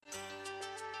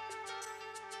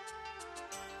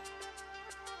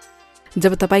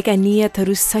जब तपाईका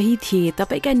नियतहरू सही थिए,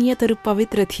 तपाईका नियतहरू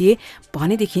पवित्र थिए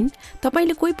भनेदेखि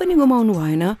तपाईले कोही पनि गुमाउनु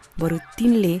भएन, बरु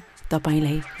तिनले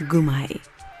तपाईलाई गुमाए।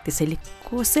 त्यसैले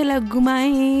कसैलाई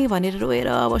गुमाए भनेर रोएर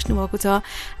बस्नुभएको छ।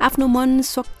 आफ्नो मन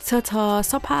स्वच्छ छ,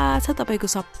 सफा छ तपाईको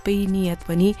सबै नियत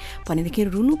पनि भनेदेखि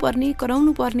रुनुपर्ने,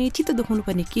 कराउनु पर्ने, चित्त दुखाउनु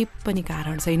पर्ने के पनि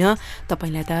कारण छैन।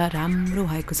 तपाईलाई त राम्रो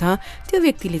भएको छ। त्यो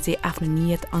व्यक्तिले चाहिँ आफ्नो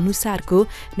नियत अनुसारको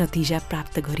नतिजा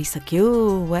प्राप्त गरिसक्यो।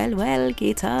 वेल के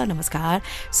छ, नमस्कार,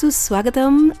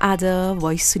 सुस्वागतम। आज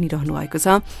भोइस सुनिरहनु भएको छ,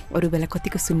 अरू बेला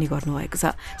कतिको सुन्ने गर्नुभएको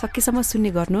छ, सकेसम्म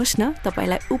सुन्ने गर्नुहोस् न।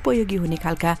 तपाईलाई उपयोगी हुने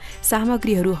खालका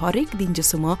सामग्रीहरू हरेक दिन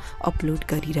जसो म अपलोड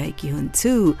गरिरहेकी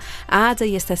हुन्छु। आज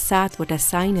यस्ता 7 वटा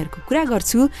साइनहरूको कुरा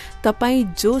गर्छु।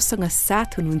 तपाईँ जोसँग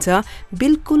साथ हुनुहुन्छ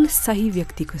बिल्कुल सही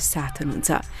व्यक्तिको साथ हुनुहुन्छ।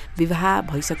 विवाह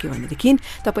भइसक्यो भनेदेखि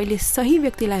तपाईँले सही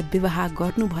व्यक्तिलाई विवाह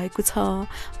गर्नुभएको छ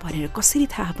भनेर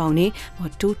कसरी थाहा पाउने, म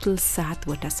टोटल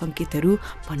 7 वटा सङ्केतहरू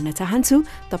भन्न चाहन्छु।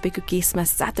 तपाईँको केसमा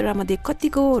 7 वटा मध्ये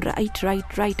कतिको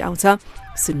राइट आउँछ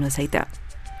सुन्नुहोस् है त।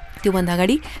 त्योभन्दा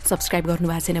अगाडि सब्सक्राइब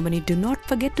गर्नुभएको छैन भने do not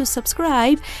forget to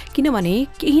subscribe, किनभने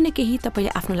केही न केही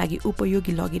तपाईँले आफ्नो लागि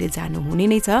उपयोगी लगेर जानुहुने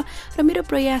नै छ। र मेरो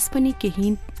प्रयास पनि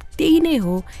त्यही नै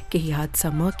हो केही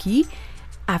हदसम्म कि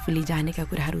आफूले जानेका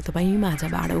कुराहरू तपाईँमा आज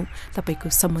बाँडौँ,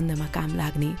 तपाईँको सम्बन्धमा काम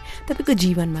लाग्ने, तपाईँको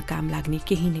जीवनमा काम लाग्ने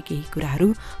केही न केही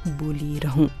कुराहरू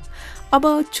बोलिरहँ। अब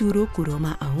चुरो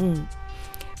कुरोमा आउँ।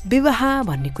 विवाह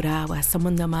भन्ने कुरा वा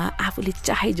सम्बन्धमा आफूले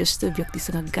चाहे जस्तो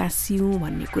व्यक्तिसँग गाँसियौँ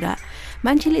भन्ने कुरा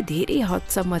मान्छेले धेरै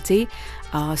हदसम्म चाहिँ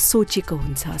सोचेको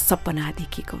हुन्छ, सपना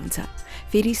देखेको हुन्छ।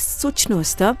 फेरि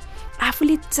सोच्नुहोस् त,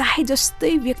 आफूले चाहे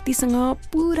जस्तै व्यक्तिसँग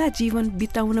पुरा जीवन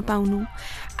बिताउन पाउनु,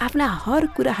 आफ्ना हर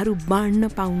कुराहरू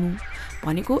बाँड्न पाउनु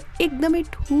भनेको एकदमै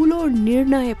ठुलो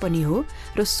निर्णय पनि हो।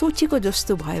 र सोचेको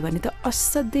जस्तो भयो भने त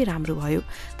असाध्यै राम्रो भयो।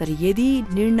 तर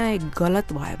यदि निर्णय गलत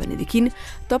भयो भनेदेखि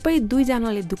तपाईँ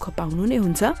दुईजनाले दुःख पाउनु नै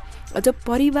हुन्छ। अझ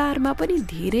परिवारमा पनि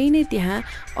धेरै नै त्यहाँ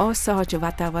असहज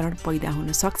वातावरण पैदा हुन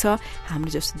सक्छ, हाम्रो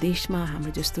जस्तो देशमा,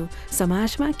 हाम्रो जस्तो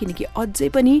समाजमा। किनकि अझै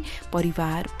पनि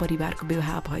परिवारको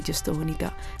विवाह भए जस्तो हो नि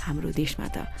त हाम्रो देशमा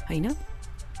त, होइन?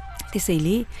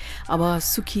 त्यसैले अब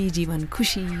सुखी जीवन,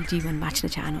 खुसी जीवन बाँच्न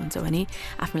चाहनुहुन्छ भने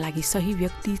आफ्नो लागि सही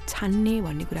व्यक्ति छान्ने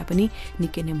भन्ने कुरा पनि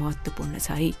निकै नै महत्त्वपूर्ण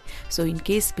छ है। सो इन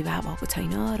केस विवाह भएको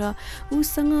छैन र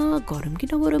उसँग गरौँ कि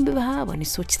नगरौँ विवाह भन्ने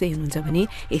सोच्दै हुनुहुन्छ भने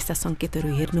यस्ता सङ्केतहरू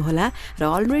हेर्नुहोला। र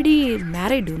अलरेडी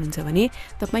म्यारिड हुनुहुन्छ भने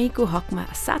तपाईँको हकमा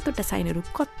 7 वटा साइनहरू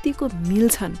कतिको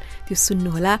मिल्छन् त्यो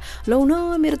सुन्नुहोला। लौ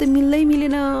न मेरो त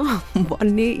मिलेन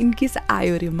भन्ने इनकेस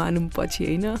आयो अरे मानौँ पछि,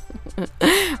 होइन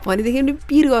भनेदेखि पनि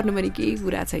पिर गर्नु भने केही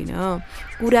कुरा छैन।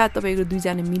 कुरा तपाईँको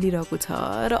दुईजना मिलिरहेको छ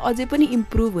र अझै पनि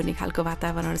इम्प्रुभ हुने खालको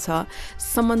वातावरण छ।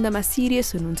 सम्बन्धमा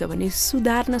सिरियस हुनुहुन्छ भने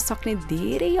सुधार्न सक्ने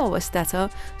धेरै अवस्था छ।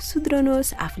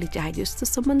 सुध्रनुहोस्, आफूले चाहे जस्तो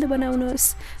सम्बन्ध बनाउनुहोस्।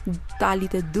 ताली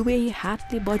त दुवै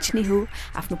हातले बज्ने हो।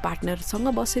 आफ्नो पार्टनरसँग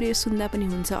बसेर यो सुन्दा पनि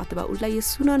हुन्छ, अथवा उसलाई यो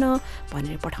सुन न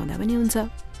भनेर पठाउँदा पनि हुन्छ।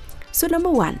 सो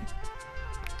नम्बर 1,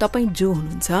 तपाईँ जो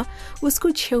हुनुहुन्छ उसको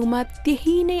छेउमा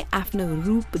त्यही नै आफ्नो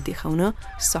रूप देखाउन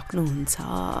सक्नुहुन्छ।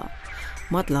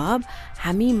 मतलब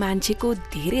हामी मान्छेको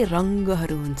धेरै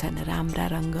रङ्गहरू हुन्छन्, राम्रा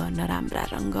रङ्ग, नराम्रा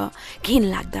रङ्ग, घिन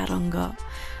लाग्दा रङ्ग।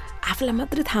 आफूलाई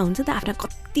मात्रै थाहा हुन्छ त आफ्ना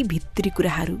कति भित्री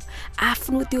कुराहरू,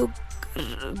 आफ्नो त्यो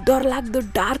डरलाग्दो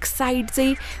डार्क साइड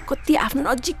चाहिँ कति आफ्नो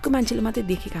नजिकको मान्छेले मात्रै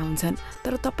देखेका हुन्छन्।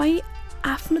 तर तपाईँ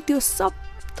आफ्नो त्यो सब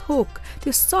थोक,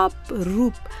 त्यो सब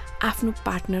रूप आफ्नो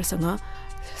पार्टनरसँग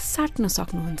साट्न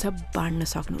सक्नुहुन्छ, बाँड्न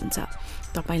सक्नुहुन्छ।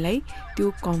 तपाईँलाई त्यो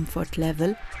कम्फर्ट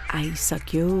लेभल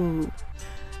आइसक्यो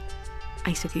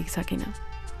कि सकेन?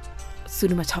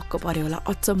 सुरुमा छक्क पर्यो होला,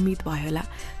 अचम्मित भयो होला,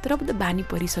 तर अब त बानी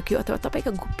परिसक्यो, अथवा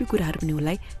तपाईँका गुप्य कुराहरू पनि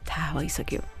उसलाई थाहा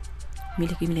भइसक्यो।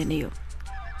 मिल्यो कि मिलेन यो?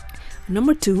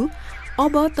 नम्बर 2,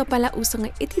 अब तपाईँलाई उसँग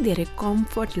यति धेरै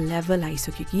कम्फर्ट लेभल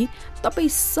आइसक्यो कि तपाईँ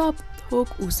सब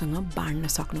थोक उसँग बाँड्न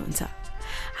सक्नुहुन्छ।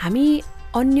 हामी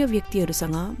अन्य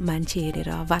व्यक्तिहरूसँग मान्छे हेरेर,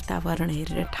 वातावरण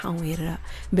हेरेर, ठाउँ हेरेर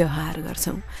व्यवहार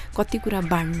गर्छौँ। कति कुरा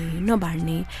बाँड्ने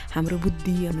नबाँड्ने हाम्रो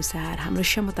बुद्धि अनुसार, हाम्रो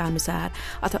क्षमता अनुसार,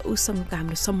 अथवा उसँगको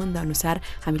हाम्रो सम्बन्ध अनुसार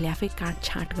हामीले आफै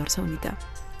काटछाँट गर्छौँ नि त।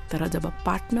 तर जब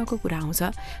पार्टनरको कुरा आउँछ,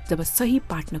 जब सही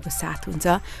पार्टनरको साथ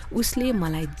हुन्छ, उसले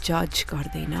मलाई जज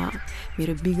गर्दैन।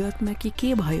 मेरो विगतमा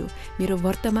के भयो, मेरो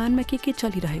वर्तमानमा के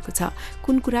चलिरहेको छ,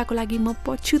 कुन कुराको लागि म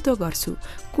पछुतो गर्छु,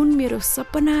 कुन मेरो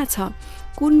सपना छ,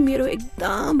 कुन मेरो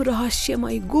एकदम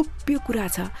रहस्यमय गोप्य कुरा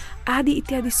छ, आदि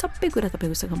इत्यादि सबै कुरा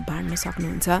तपाईँसँग बाँड्न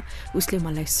सक्नुहुन्छ। उसले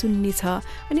मलाई सुन्नेछ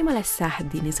अनि मलाई साथ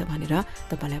दिनेछ भनेर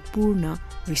तपाईँलाई पूर्ण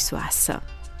विश्वास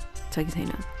छ कि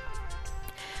छैन?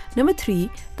 नम्बर 3,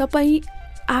 तपाईँ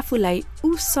आफूलाई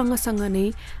ऊ सँगसँग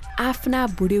नै आफ्ना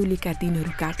बुढ्यौलीका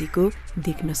दिनहरू काटेको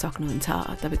देख्न सक्नुहुन्छ।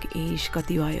 तपाईँको एज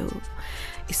कति भयो,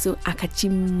 यसो आँखा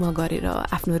चिम्म गरेर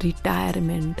आफ्नो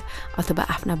रिटायरमेन्ट अथवा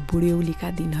आफ्ना बुढ्यौलीका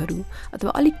दिनहरू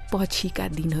अथवा अलिक पछिका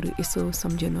दिनहरू यसो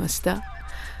सम्झिनुहोस् त।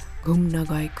 घुम्न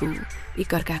गएको,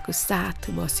 एकअर्काको साथ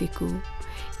बसेको,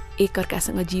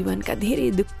 एकअर्कासँग जीवनका धेरै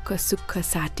दुःख सुख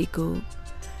साटेको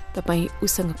तपाईँ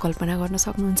उसँग कल्पना गर्न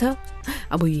सक्नुहुन्छ?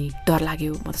 अब डर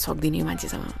लाग्यो, म त सक्दिनँ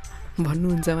मान्छेसँग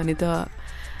भन्नुहुन्छ भने त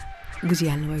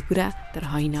बुझिहाल्नुभयो कुरा। तर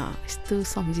होइन, यस्तो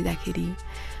सम्झिँदाखेरि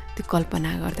त्यो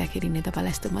कल्पना गर्दाखेरि नै तपाईँलाई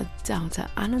यस्तो मजा आउँछ,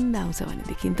 आनन्द आउँछ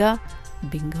भनेदेखि त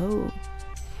बिङ्गो।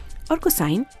 अर्को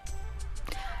साइन,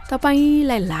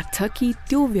 तपाईँलाई लाग्छ कि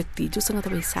त्यो व्यक्ति जोसँग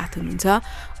तपाईँ साथ हुनुहुन्छ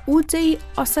ऊ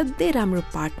चाहिँ असाध्यै राम्रो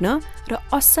पार्टनर र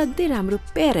असाध्यै राम्रो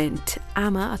पेरेन्ट,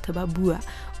 आमा अथवा बुवा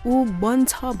ऊ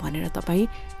बन्छ भनेर तपाईँ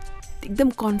एकदम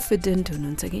कन्फिडेन्ट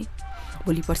हुनुहुन्छ कि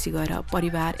भोलि पर्सि गएर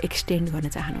परिवार एक्सटेन्ड गर्न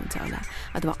चाहनुहुन्छ होला,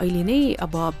 अथवा अहिले नै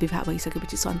अब विवाह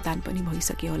भइसकेपछि सन्तान पनि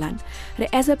भइसक्यो होलान् र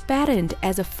as a parent,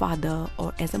 as a father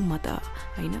or as a mother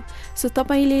होइन। सो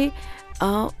तपाईँले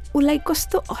उसलाई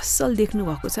कस्तो असल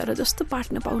देख्नुभएको छ र जस्तो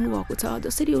पार्टनर पाउनुभएको छ,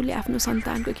 जसरी उसले आफ्नो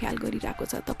सन्तानको ख्याल गरिरहेको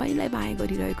छ, तपाईँलाई माया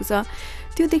गरिरहेको छ,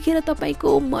 त्यो देखेर तपाईँको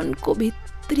मनको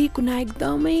भित्री कुना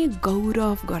एकदमै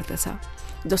गौरव गर्दछ।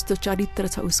 जस्तो चरित्र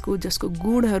छ उसको, जसको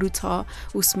गुणहरू छ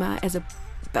उसमा as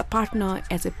a partner,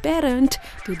 as a parent,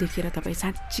 त्यो देखेर तपाईँ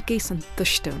साँच्चीकै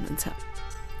सन्तुष्ट हुनुहुन्छ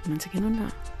कि हुनुहुन्न?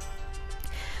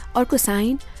 अर्को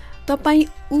साइन, तपाईँ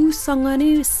उसँग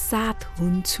नै साथ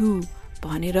हुन्छु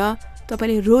भनेर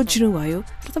तपाईँले रोज्नुभयो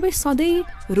र तपाईँ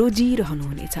सधैँ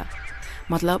रोजिरहनुहुनेछ।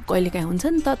 मतलब कहिलेकाहीँ हुन्छ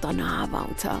नि त तनाव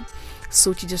आउँछ,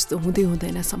 सोची जस्तो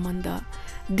हुँदैन सम्बन्ध,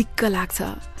 दिक्क लाग्छ,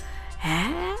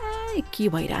 के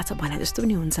भइरहेछ भने जस्तो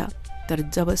पनि हुन्छ। तर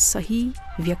जब सही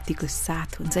व्यक्तिको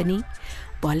साथ हुन्छ नि,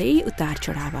 भलै उतार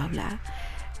चढाव होला,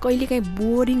 कहिलेकाहीँ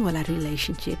बोरिङ होला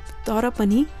रिलेसनसिप, तर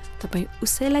पनि तपाईँ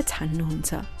उसैलाई छान्नुहुन्छ,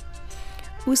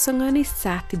 उसँग नै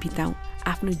साथ बिताउँ,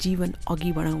 आफ्नो जीवन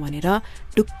अघि बढाउँ भनेर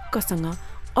ढुक्कसँग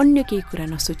अन्य केही कुरा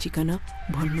नसोचिकन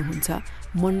भन्नुहुन्छ।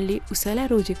 मनले उसैलाई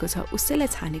रोजेको छ, उसैलाई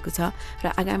छानेको छ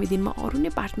र आगामी दिनमा अरू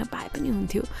नै पार्टनर पाए पनि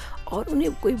हुन्थ्यो, अरू नै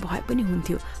कोही भए पनि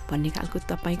हुन्थ्यो भन्ने खालको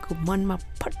तपाईँको मनमा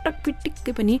फटक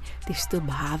पिटिक्कै पनि त्यस्तो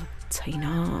भाव छैन।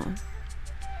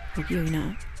 हो कि होइन?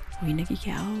 होइन कि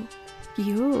क्या हो? के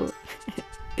हो?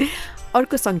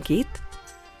 अर्को सङ्केत,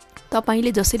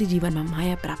 तपाईँले जसरी जीवनमा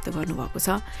माया प्राप्त गर्नुभएको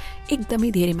छ,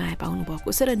 एकदमै धेरै माया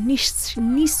पाउनुभएको छ र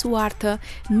निस्वार्थ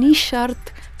निशर्त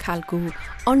खालको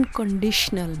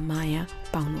अनकन्डिसनल माया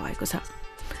पाउनुभएको छ।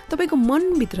 तपाईँको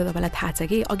मनभित्र तपाईँलाई थाहा छ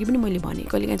कि अघि पनि मैले भने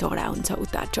कहिलेकाहीँ झगडा हुन्छ,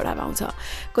 उतार चढाव आउँछ,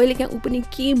 कहिलेकाहीँ ऊ पनि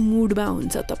के मुडमा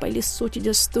हुन्छ, तपाईँले सोचे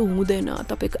जस्तो हुँदैन,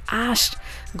 तपाईँको आश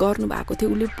गर्नुभएको थियो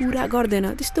उसले पुरा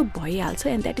गर्दैन, त्यस्तो भइहाल्छ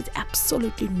and that is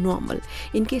absolutely normal.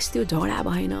 In case त्यो झगडा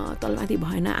भएन, तलमाथि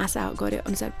भएन, आशा गरे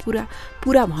अनुसार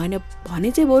पुरा भएन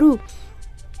भने चाहिँ बरु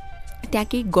त्यहाँ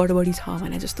केही गडबडी छ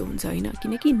भने जस्तो हुन्छ होइन,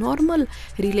 किनकि नर्मल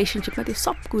रिलेसनसिपमा त्यो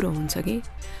सब कुरो हुन्छ कि।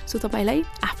 सो तपाईँलाई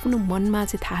आफ्नो मनमा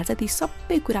चाहिँ थाहा छ ती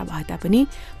सबै कुरा भए तापनि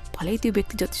भलै त्यो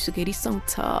व्यक्ति जतिसुकै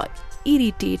रिसाउँछ,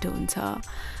 इरिटेट हुन्छ,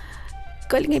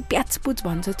 कहिलेकाहीँ प्याचपुच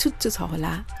भन्छ, छुच्चो छ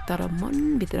होला, तर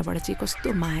मनभित्रबाट चाहिँ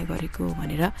कस्तो माया गरेको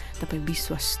भनेर तपाईँ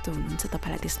विश्वस्त हुनुहुन्छ,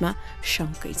 तपाईँलाई त्यसमा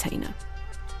शङ्कै छैन।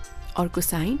 अर्को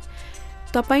साइन,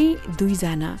 तपाईँ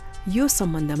दुईजना यो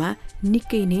सम्बन्धमा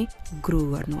निकै नै ग्रो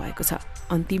गर्नुभएको छ।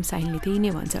 अन्तिम साइनले त्यही नै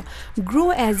भन्छ, ग्रो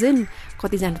एज इन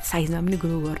कतिजना साइजमा पनि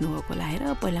ग्रो गर्नुभएको होला। हेर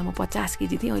पहिला म 50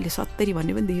 केजी थिएँ, अहिले 70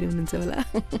 भन्ने पनि धेरै हुनुहुन्छ होला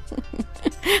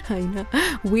होइन,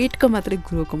 वेटको मात्रै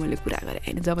ग्रोको मैले कुरा गरेँ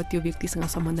होइन। जब त्यो व्यक्तिसँग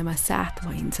सम्बन्धमा साथ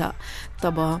भइन्छ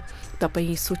तब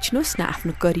तपाईँ सोच्नुहोस् न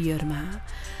आफ्नो करियरमा,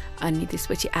 अनि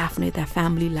त्यसपछि आफ्नो यता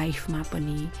फ्यामिली लाइफमा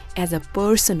पनि, एज अ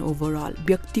पर्सन ओभरअल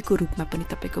व्यक्तिको रूपमा पनि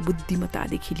तपाईँको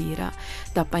बुद्धिमत्तादेखि लिएर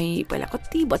तपाईँ पहिला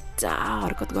कति बच्चा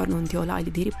हरकत गर्नुहुन्थ्यो होला,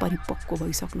 अहिले धेरै परिपक्व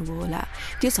भइसक्नुभयो होला,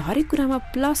 त्यस हरेक कुरामा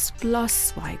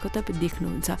प्लस भएको तपाईँ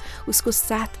देख्नुहुन्छ। उसको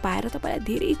साथ पाएर तपाईँलाई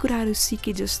धेरै कुराहरू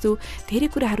सिके जस्तो,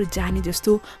 धेरै कुराहरू जाने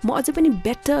जस्तो, म अझै पनि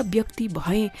बेटर व्यक्ति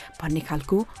भएँ भन्ने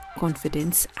खालको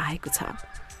कन्फिडेन्स आएको छ।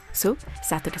 सो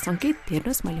 7वटा सङ्केत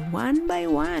हेर्नुहोस्, मैले 1 by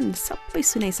 1 सबै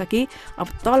सुनाइसकेँ। अब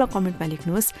तल कमेन्टमा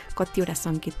लेख्नुहोस् कतिवटा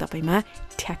सङ्केत तपाईँमा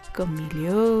ठ्याक्क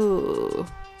मिल्यो।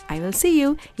 I will see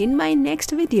you in my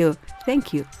next video.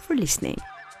 Thank you for listening.